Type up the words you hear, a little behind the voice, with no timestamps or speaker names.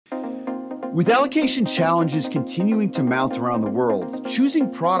With allocation challenges continuing to mount around the world, choosing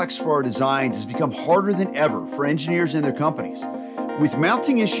products for our designs has become harder than ever for engineers and their companies. With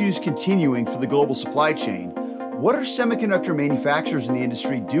mounting issues continuing for the global supply chain, what are semiconductor manufacturers in the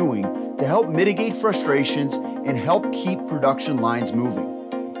industry doing to help mitigate frustrations and help keep production lines moving?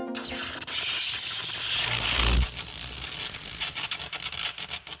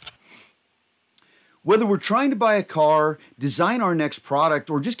 Whether we're trying to buy a car, design our next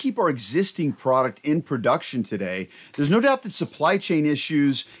product, or just keep our existing product in production today, there's no doubt that supply chain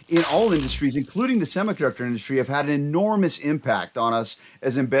issues in all industries, including the semiconductor industry, have had an enormous impact on us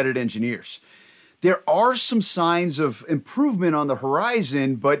as embedded engineers. There are some signs of improvement on the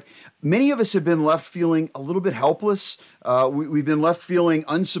horizon, but many of us have been left feeling a little bit helpless. We've been left feeling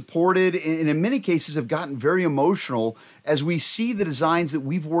unsupported, and in many cases have gotten very emotional as we see the designs that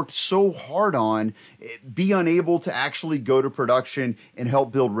we've worked so hard on be unable to actually go to production and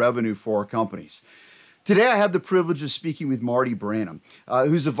help build revenue for our companies. Today, I have the privilege of speaking with Marty Branam,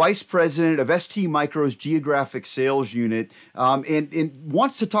 who's the vice president of STMicro's Geographic sales unit, and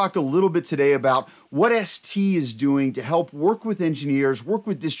wants to talk a little bit today about what ST is doing to help work with engineers, work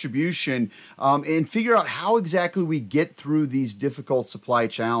with distribution, and figure out how exactly we get through these difficult supply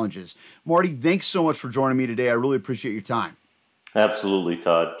challenges. Marty, thanks so much for joining me today. I really appreciate your time. Absolutely,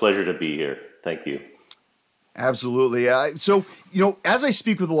 Todd. Pleasure to be here. Thank you. Absolutely. So, as I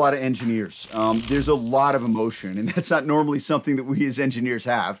speak with a lot of engineers, there's a lot of emotion, and that's not normally something that we as engineers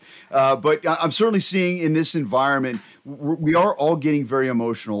have. But I'm certainly seeing in this environment, we are all getting very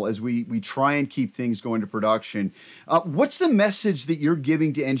emotional as we try and keep things going to production. What's the message that you're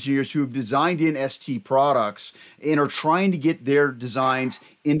giving to engineers who have designed in ST products and are trying to get their designs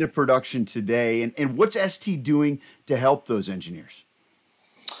into production today? And what's ST doing to help those engineers?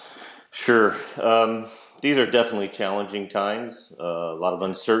 Sure. These are definitely challenging times. A lot of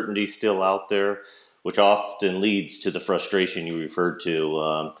uncertainty still out there, which often leads to the frustration you referred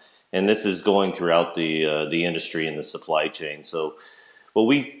to. And this is going throughout the industry and the supply chain. So what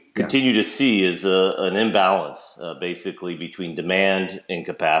we continue to see is an imbalance, basically, between demand and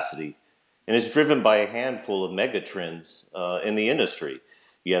capacity. And it's driven by a handful of megatrends in the industry.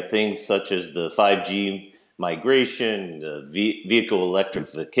 You have things such as the 5G migration, the vehicle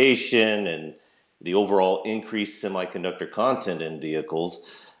electrification, and the overall increased semiconductor content in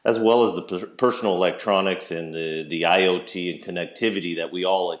vehicles, as well as the personal electronics and the IoT and connectivity that we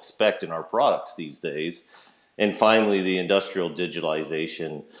all expect in our products these days. And finally, the industrial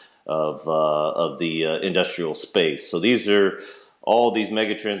digitalization of the industrial space. So all these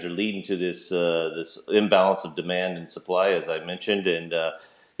megatrends are leading to this imbalance of demand and supply, as I mentioned, and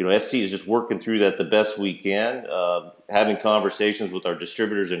ST is just working through that the best we can, having conversations with our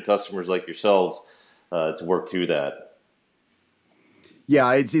distributors and customers like yourselves to work through that.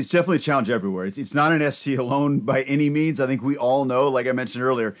 Yeah, it's definitely a challenge everywhere. It's not an ST alone by any means. I think we all know, like I mentioned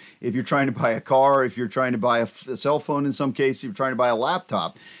earlier, if you're trying to buy a car, if you're trying to buy a cell phone in some cases, if you're trying to buy a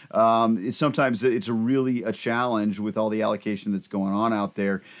laptop, sometimes it's really a challenge with all the allocation that's going on out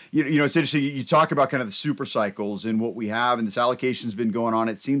there. It's interesting. You talk about kind of the super cycles and what we have, and this allocation's been going on,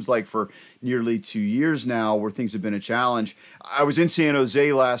 it seems like, for nearly 2 years now, where things have been a challenge. I was in San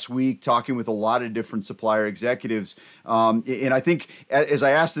Jose last week talking with a lot of different supplier executives, and I think as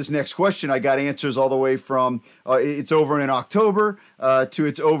I asked this next question, I got answers all the way from it's over in October to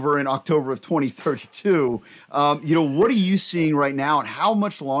it's over in October of 2032. What are you seeing right now, and how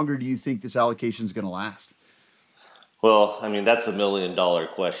much longer do you think this allocation is going to last? Well, I mean, that's $1 million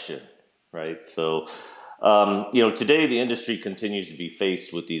question, right? So, today the industry continues to be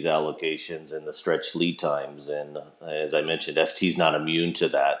faced with these allocations and the stretched lead times. And as I mentioned, ST is not immune to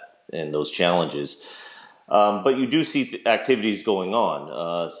that and those challenges. But you do see activities going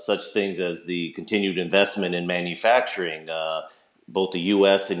on, such things as the continued investment in manufacturing. Both the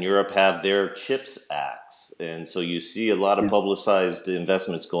U.S. and Europe have their CHIPS Acts, and so you see a lot of publicized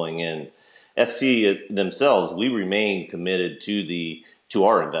investments going in. ST themselves, we remain committed to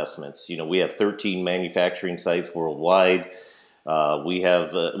our investments. We have 13 manufacturing sites worldwide.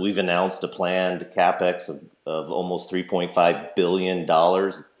 We've announced a planned capex of almost $3.5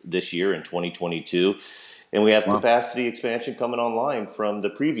 billion this year in 2022. And we have capacity expansion coming online from the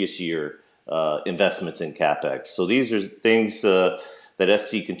previous year investments in CapEx. So these are things that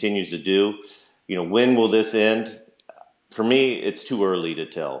ST continues to do. When will this end? For me, it's too early to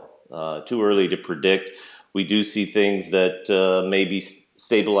tell, too early to predict. We do see things that may be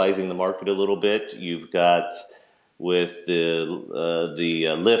stabilizing the market a little bit. You've got, with the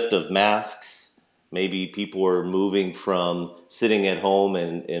lift of masks, maybe people are moving from sitting at home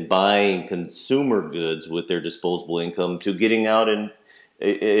and buying consumer goods with their disposable income to getting out and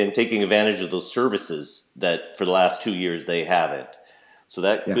and taking advantage of those services that for the last 2 years they haven't. So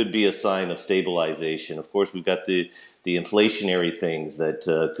that could be a sign of stabilization. Of course, we've got the inflationary things that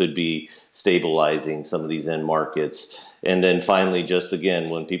could be stabilizing some of these end markets. And then finally, just again,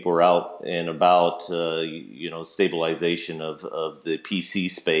 when people are out and about, stabilization of the PC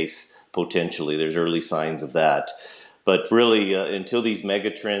space potentially. There's early signs of that. But really, until these mega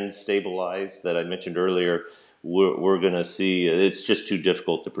trends stabilize that I mentioned earlier, we're going to see it's just too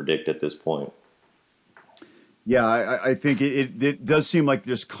difficult to predict at this point. Yeah, I think it does seem like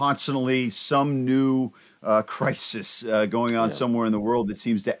there's constantly some new crisis going on somewhere in the world that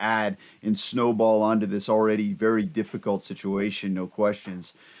seems to add and snowball onto this already very difficult situation, no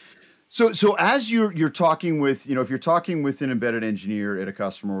questions. So as you're talking with, if you're talking with an embedded engineer at a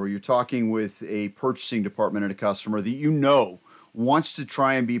customer, or you're talking with a purchasing department at a customer that wants to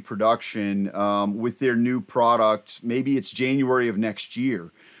try and be production with their new product, maybe it's January of next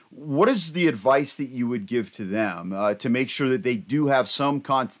year. What is the advice that you would give to them to make sure that they do have some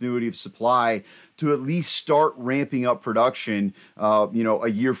continuity of supply to at least start ramping up production, a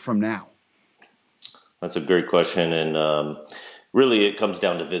year from now? That's a great question, and really it comes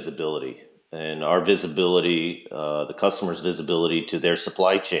down to visibility and our visibility, the customer's visibility to their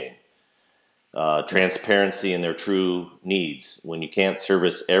supply chain, transparency in their true needs. When you can't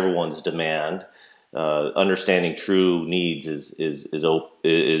service everyone's demand, understanding true needs is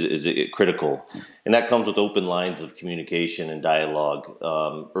critical, and that comes with open lines of communication and dialogue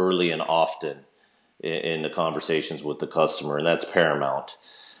early and often in the conversations with the customer, and that's paramount.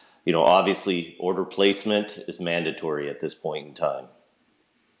 Obviously, order placement is mandatory at this point in time.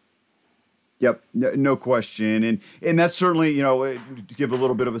 Yep, no question, and that's certainly to give a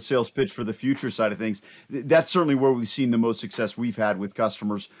little bit of a sales pitch for the future side of things. That's certainly where we've seen the most success we've had with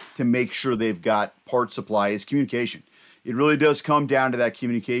customers to make sure they've got part supply is communication. It really does come down to that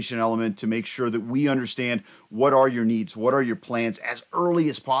communication element to make sure that we understand what are your needs, what are your plans as early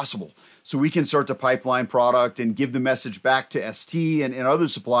as possible, so we can start to pipeline product and give the message back to ST and other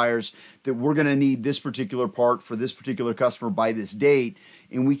suppliers that we're going to need this particular part for this particular customer by this date,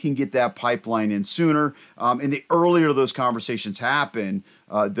 and we can get that pipeline in sooner. And the earlier those conversations happen,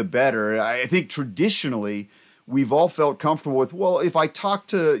 the better. I think traditionally, we've all felt comfortable with, well, if I talk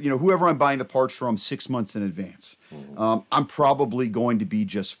to whoever I'm buying the parts from 6 months in advance, I'm probably going to be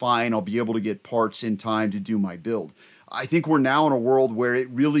just fine. I'll be able to get parts in time to do my build. I think we're now in a world where it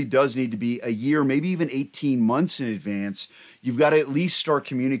really does need to be a year, maybe even 18 months in advance. You've got to at least start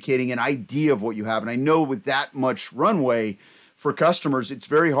communicating an idea of what you have. And I know with that much runway for customers, it's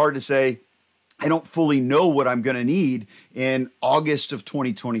very hard to say, I don't fully know what I'm going to need in August of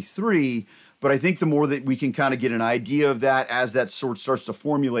 2023. But I think the more that we can kind of get an idea of that as that sort starts to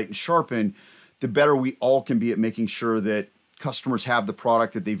formulate and sharpen, the better we all can be at making sure that customers have the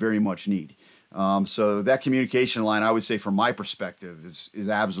product that they very much need. So that communication line, I would say, from my perspective, is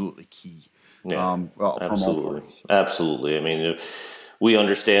absolutely key. Yeah, absolutely. Absolutely. I mean, we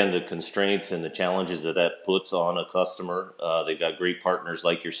understand the constraints and the challenges that puts on a customer. They've got great partners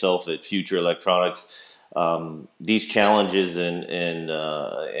like yourself at Future Electronics. These challenges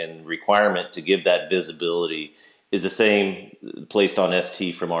and requirement to give that visibility is the same placed on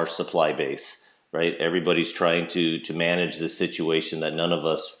ST from our supply base, right? Everybody's trying to manage this situation that none of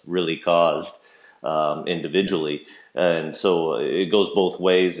us really caused individually. And so it goes both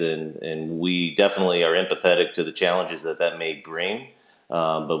ways, and we definitely are empathetic to the challenges that may bring,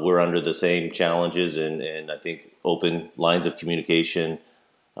 but we're under the same challenges, and I think open lines of communication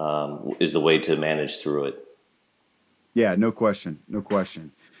is the way to manage through it. Yeah, no question.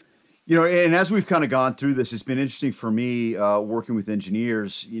 And as we've kind of gone through this, it's been interesting for me working with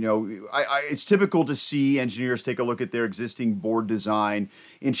engineers. It's typical to see engineers take a look at their existing board design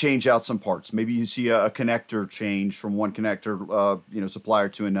and change out some parts. Maybe you see a connector change from one connector, supplier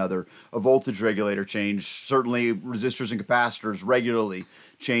to another, a voltage regulator change, certainly resistors and capacitors regularly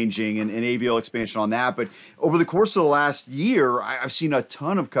changing, and AVL expansion on that. But over the course of the last year, I've seen a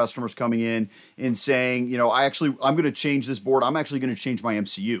ton of customers coming in and saying, I'm going to change this board. I'm actually going to change my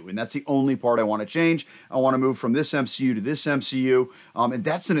MCU. And that's the only part I want to change. I want to move from this MCU to this MCU. And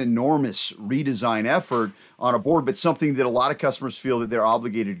that's an enormous redesign effort on a board, but something that a lot of customers feel that they're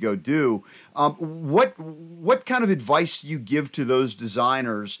obligated to go do. What kind of advice do you give to those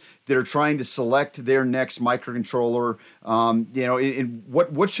designers that are trying to select their next microcontroller? And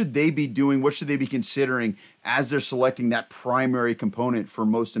what should they be doing? What should they be considering as they're selecting that primary component for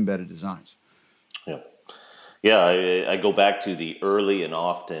most embedded designs? Yeah, I go back to the early and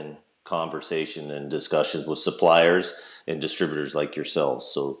often conversation and discussions with suppliers and distributors like yourselves.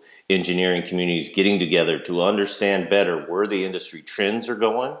 So engineering communities getting together to understand better where the industry trends are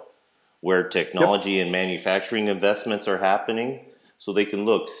going, where technology and manufacturing investments are happening, so they can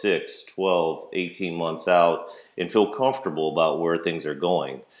look 6, 12, 18 months out and feel comfortable about where things are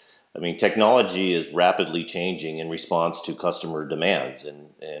going. I mean, technology is rapidly changing in response to customer demands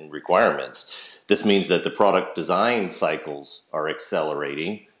and requirements. This means that the product design cycles are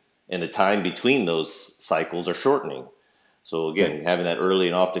accelerating and the time between those cycles are shortening. So again, having that early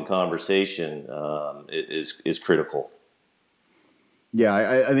and often conversation is critical.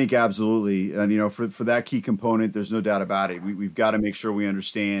 Yeah, I think absolutely. And, for that key component, there's no doubt about it. We've got to make sure we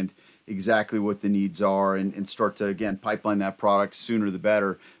understand exactly what the needs are and start to, again, pipeline that product sooner the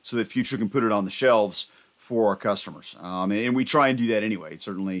better so that Future can put it on the shelves for our customers. And we try and do that anyway.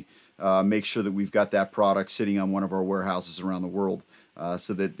 Certainly make sure that we've got that product sitting on one of our warehouses around the world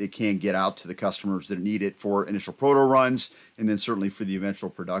so that it can get out to the customers that need it for initial proto runs and then certainly for the eventual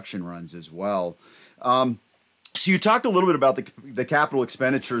production runs as well. So you talked a little bit about the capital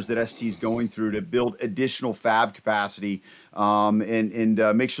expenditures that ST is going through to build additional fab capacity and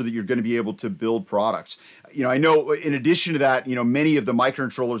make sure that you're going to be able to build products. I know in addition to that, many of the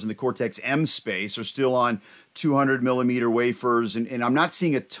microcontrollers in the Cortex-M space are still on 200 millimeter wafers. And I'm not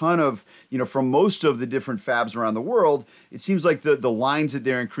seeing a ton of, from most of the different fabs around the world, it seems like the lines that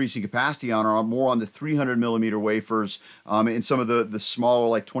they're increasing capacity on are more on the 300 millimeter wafers and some of the smaller,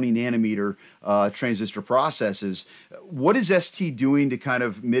 like 20 nanometer transistor processes. What is ST doing to kind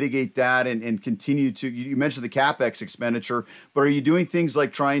of mitigate that and continue to, you mentioned the CapEx expenditure, but are you doing things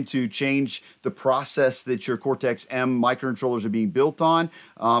like trying to change the process that your Cortex-M microcontrollers are being built on?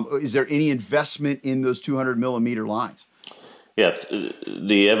 Is there any investment in those 200 millimeter lines? Yeah,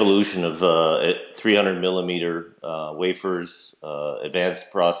 the evolution of 300 millimeter wafers,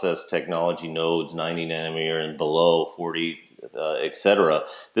 advanced process technology nodes, 90 nanometer and below, 40, et cetera.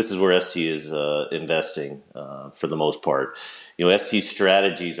 This is where ST is investing for the most part. ST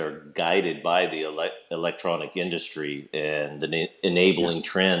strategies are guided by the electronic industry and the enabling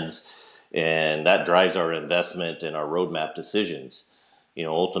trends, and that drives our investment and our roadmap decisions.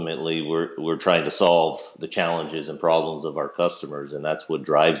 Ultimately, we're trying to solve the challenges and problems of our customers, and that's what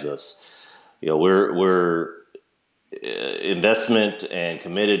drives us. We're investment and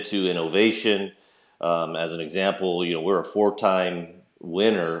committed to innovation. As an example, we're a 4-time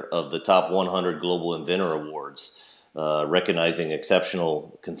winner of the top 100 Global Inventor Awards, recognizing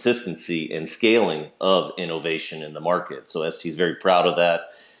exceptional consistency and scaling of innovation in the market. So ST is very proud of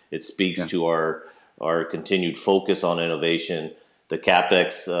that. It speaks to our continued focus on innovation. The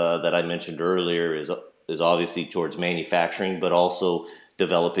CapEx that I mentioned earlier is obviously towards manufacturing, but also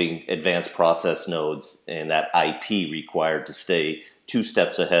developing advanced process nodes and that IP required to stay 2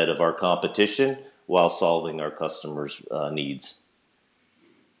 steps ahead of our competition while solving our customers' needs.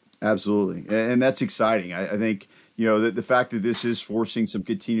 Absolutely. And that's exciting. I think, the fact that this is forcing some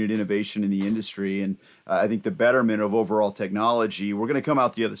continued innovation in the industry and I think the betterment of overall technology, we're going to come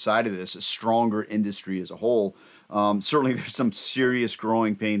out the other side of this, a stronger industry as a whole. Certainly there's some serious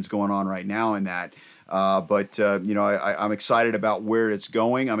growing pains going on right now in that. But I'm excited about where it's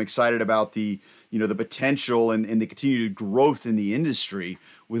going. I'm excited about the potential and the continued growth in the industry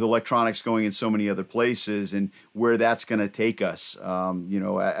with electronics going in so many other places and where that's going to take us,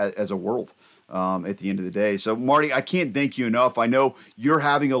 as a world. At the end of the day. So, Marty, I can't thank you enough. I know you're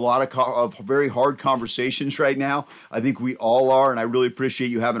having a lot of very hard conversations right now. I think we all are, and I really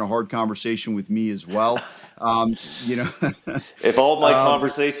appreciate you having a hard conversation with me as well. If all my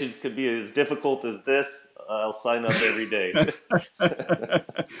conversations could be as difficult as this, I'll sign up every day.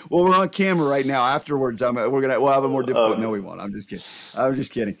 Well, we're on camera right now. Afterwards, we'll have a more difficult. No, we won't. I'm just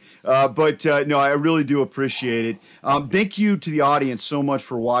kidding. But no, I really do appreciate it. Thank you to the audience so much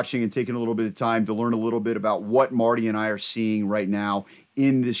for watching and taking a little bit of time to learn a little bit about what Marty and I are seeing right now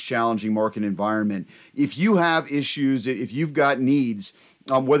in this challenging market environment. If you have issues, if you've got needs,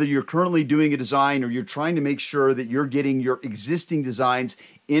 whether you're currently doing a design or you're trying to make sure that you're getting your existing designs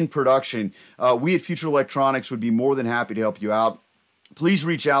in production, we at Future Electronics would be more than happy to help you out. Please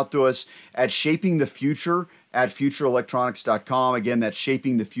reach out to us at shapingthefuture@futureelectronics.com. Again, that's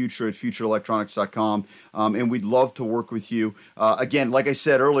shapingthefuture at futureelectronics.com. And we'd love to work with you. Again, like I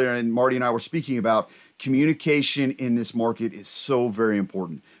said earlier, and Marty and I were speaking about, communication in this market is so very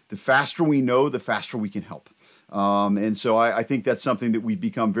important. The faster we know, the faster we can help. And so I think that's something that we've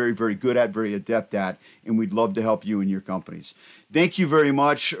become very, very good at, very adept at, and we'd love to help you and your companies. Thank you very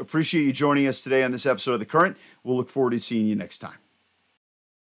much. Appreciate you joining us today on this episode of The Current. We'll look forward to seeing you next time.